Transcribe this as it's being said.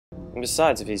And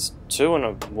besides, if he's 2 in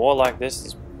a war like this,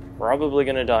 he's probably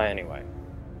gonna die anyway.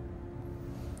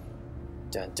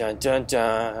 Dun dun dun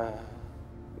dun.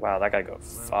 Wow, that guy got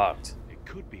fucked. It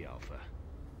could be Alpha.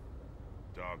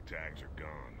 Dog tags are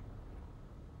gone.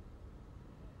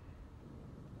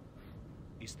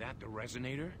 Is that the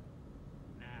resonator?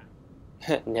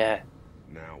 Nah.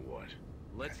 Now what?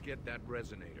 Let's get that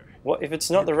resonator. What if it's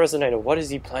not the resonator? What is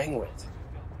he playing with?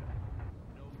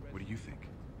 What do you think?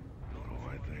 What do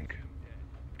I think?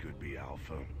 It could be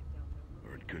Alpha,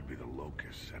 or it could be the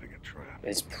Locust setting a trap.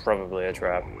 It's probably a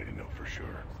trap. One way to know for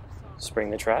sure.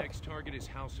 Spring the trap. Next target is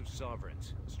House of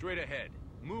Sovereigns. Straight ahead.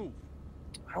 Move.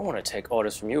 I don't want to take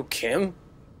orders from you, Kim.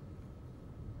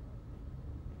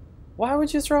 Why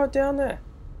would you throw it down there?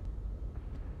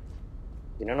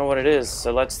 You don't know what it is,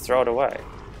 so let's throw it away.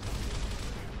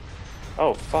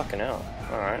 Oh, fucking hell.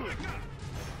 Alright.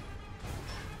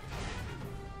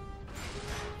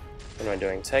 What am I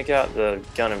doing? Take out the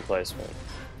gun emplacement.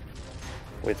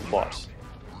 With what?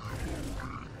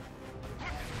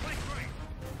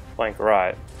 Flank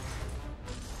right.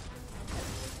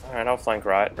 Alright, I'll flank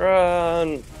right.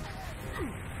 Run!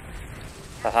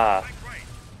 Haha.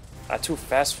 I'm too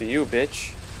fast for you,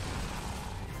 bitch.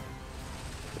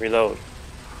 Reload.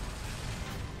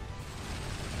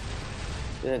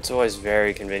 And it's always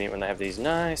very convenient when they have these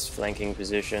nice flanking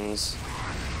positions.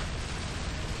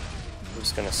 I'm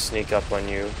just gonna sneak up on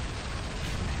you.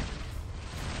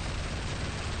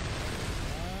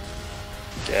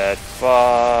 Get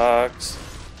fucked.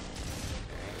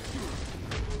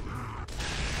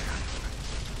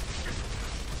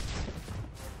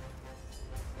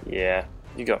 Yeah,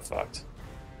 you got fucked.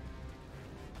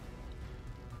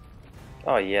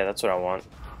 Oh yeah, that's what I want.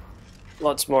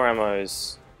 Lots more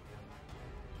ammos.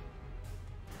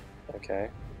 Okay.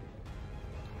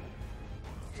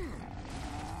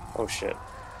 Oh shit.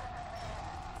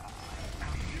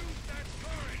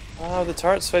 Oh, the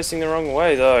turret's facing the wrong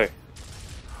way though.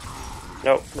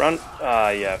 Nope, run.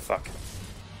 Ah, yeah, fuck.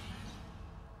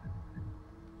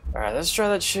 Alright, let's try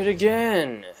that shit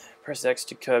again. Press X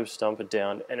to curb stomp a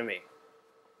downed enemy.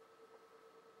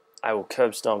 I will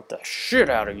curb stomp the shit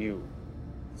out of you.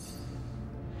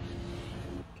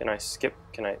 Can I skip?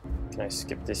 Can I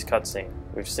skip this cutscene?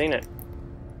 We've seen it.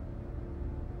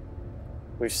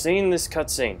 We've seen this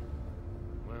cutscene.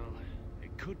 Well,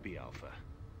 it could be Alpha.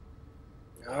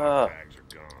 Ah. Tags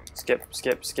are gone. Skip,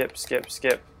 skip, skip, skip,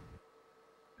 skip.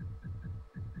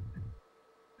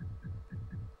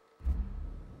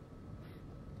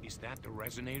 Is that the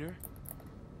resonator?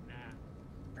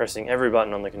 Pressing every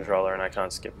button on the controller and I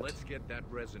can't skip it. Let's get that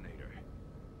resonator.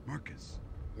 Marcus.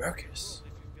 Marcus.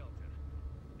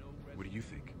 What do you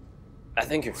think? I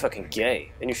think you're fucking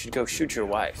gay and you should go shoot your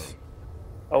wife.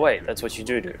 Oh wait, that's what you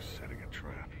do. Setting a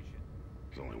trap.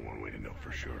 There's only one way to know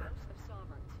for sure.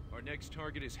 Our next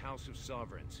target is House of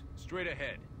Sovereigns. Straight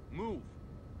ahead. Move.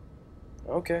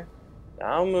 Okay,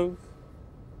 I'll move.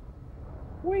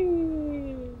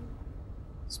 Whee!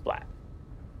 Splat.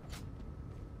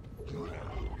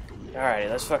 Alrighty,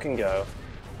 let's fucking go.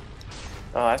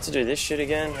 Oh, I have to do this shit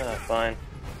again? Fine.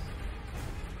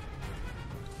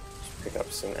 Just pick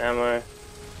up some ammo.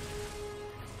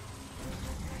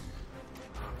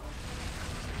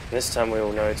 This time we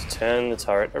will know to turn the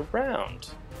turret around.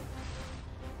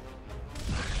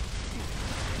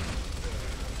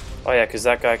 Oh yeah, because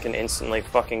that guy can instantly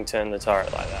fucking turn the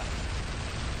turret like that.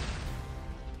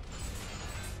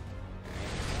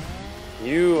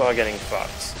 You are getting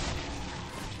fucked.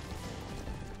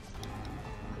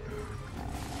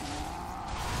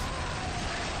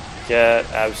 Get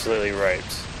absolutely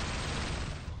raped.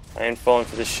 I ain't falling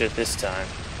for this shit this time.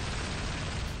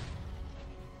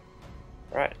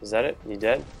 Right, is that it? You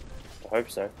dead? I hope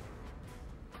so.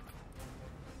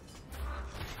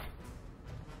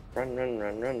 Run, run,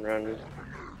 run, run, run.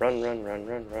 Run, run, run,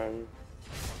 run, run.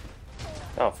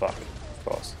 Oh fuck, of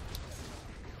course.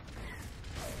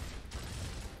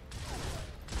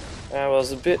 Well, I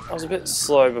was a bit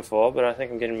slow before, but I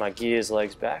think I'm getting my gears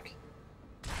legs back.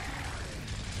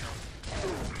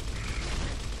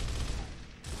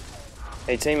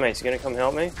 Hey teammates, you gonna come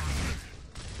help me?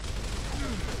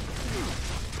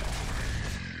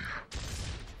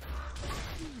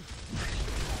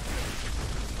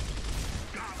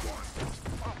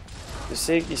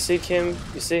 You see Kim,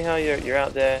 you see how you're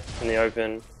out there in the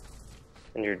open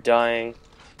and you're dying.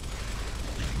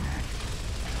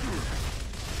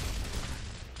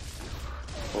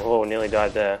 Oh, nearly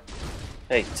died there.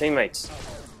 Hey, teammates.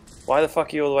 Why the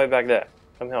fuck are you all the way back there?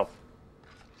 Come help.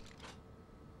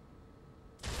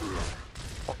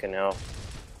 Fucking hell.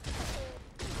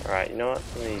 Alright, you know what?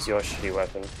 I'm gonna use your shitty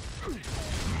weapon.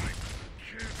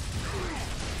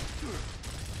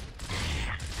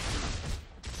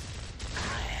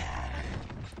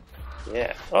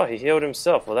 Yeah. Oh, he healed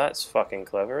himself. Well, that's fucking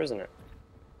clever, isn't it?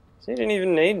 So he didn't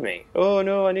even need me. Oh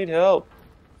no, I need help.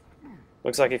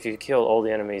 Looks like if you kill all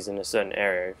the enemies in a certain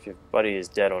area, if your buddy is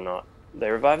dead or not, they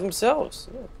revive themselves.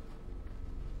 Yeah.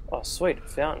 Oh, sweet. A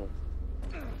fountain.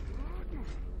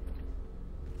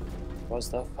 Was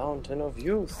the fountain of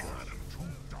youth.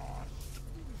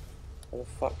 Where the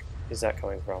fuck is that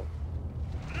coming from?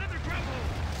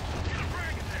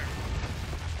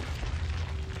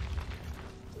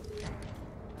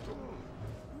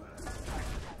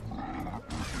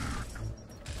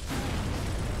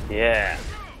 Yeah.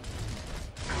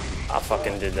 I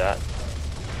fucking did that.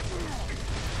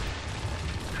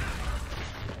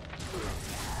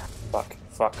 Fuck,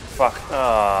 fuck, fuck.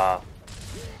 Ah.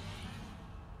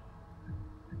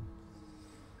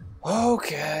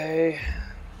 Okay.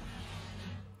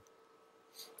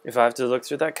 If I have to look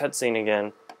through that cutscene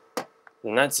again,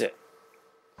 then that's it.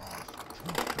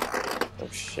 Oh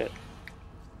shit.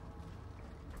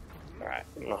 Alright,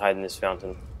 I'm gonna hide in this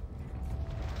fountain.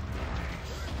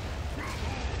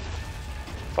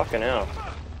 Fucking hell.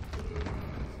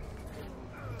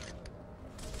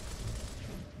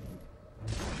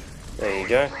 There you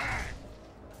go.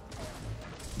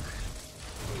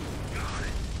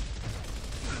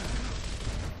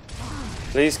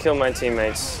 Please kill my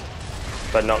teammates,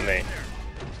 but not me.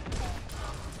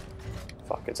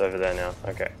 Fuck, it's over there now.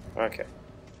 Okay, okay.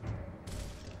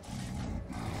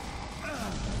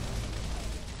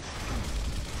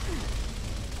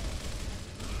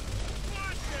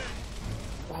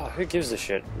 Oh, who gives a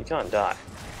shit? You can't die.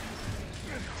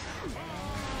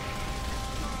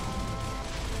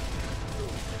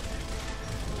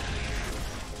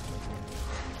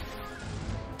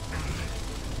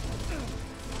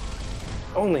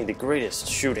 Only the greatest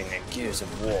shooting in Gears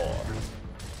of War.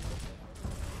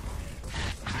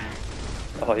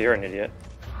 Oh, you're an idiot.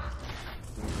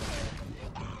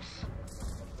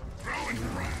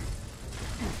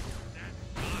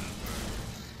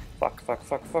 Fuck, fuck,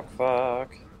 fuck, fuck,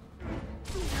 fuck.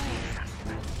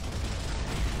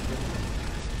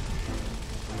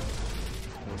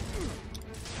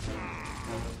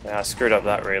 Yeah, I screwed up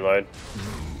that reload.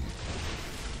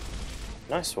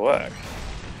 Nice work.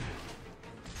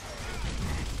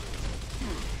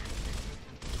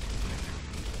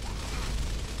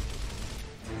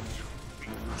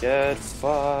 Get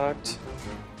fucked.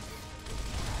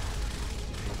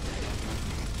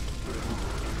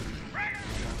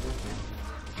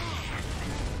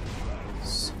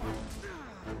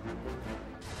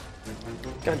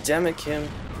 God damn it, Kim.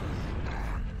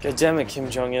 God damn it, Kim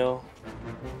Jong-il.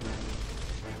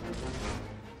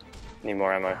 Need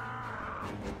more ammo.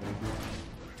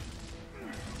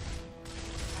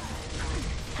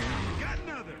 Got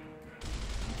another.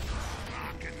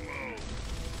 Rock and move.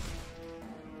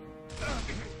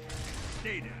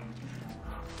 Stay down.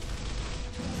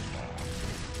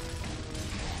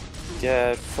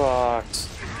 Get fucked.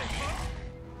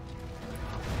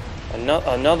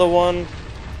 Another one.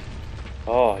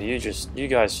 Oh, you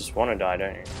guys just want to die,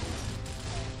 don't you?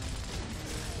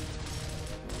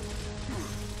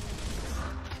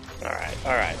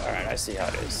 Alright, I see how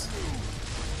it is.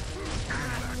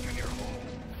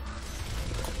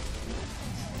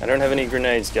 I don't have any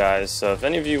grenades, guys, so if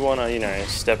any of you want to, you know,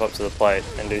 step up to the plate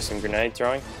and do some grenade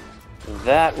throwing,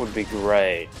 that would be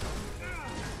great.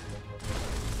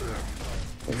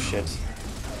 Oh shit.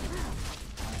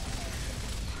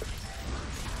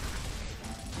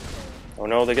 Oh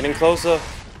no, they're getting closer.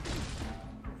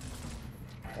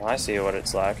 Well, I see what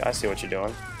it's like. I see what you're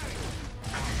doing.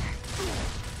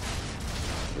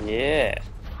 Yeah.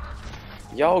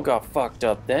 Y'all got fucked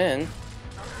up then.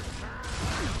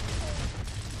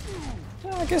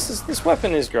 Well, I guess this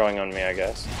weapon is growing on me, I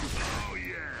guess.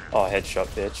 Oh, headshot,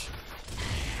 bitch.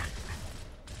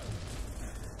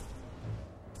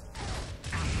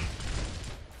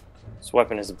 This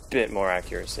weapon has a bit more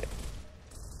accuracy.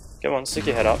 Come on, stick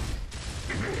your head up.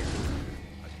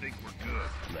 I think we're good.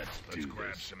 Let's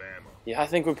grab some ammo. Yeah, I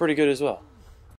think we're pretty good as well.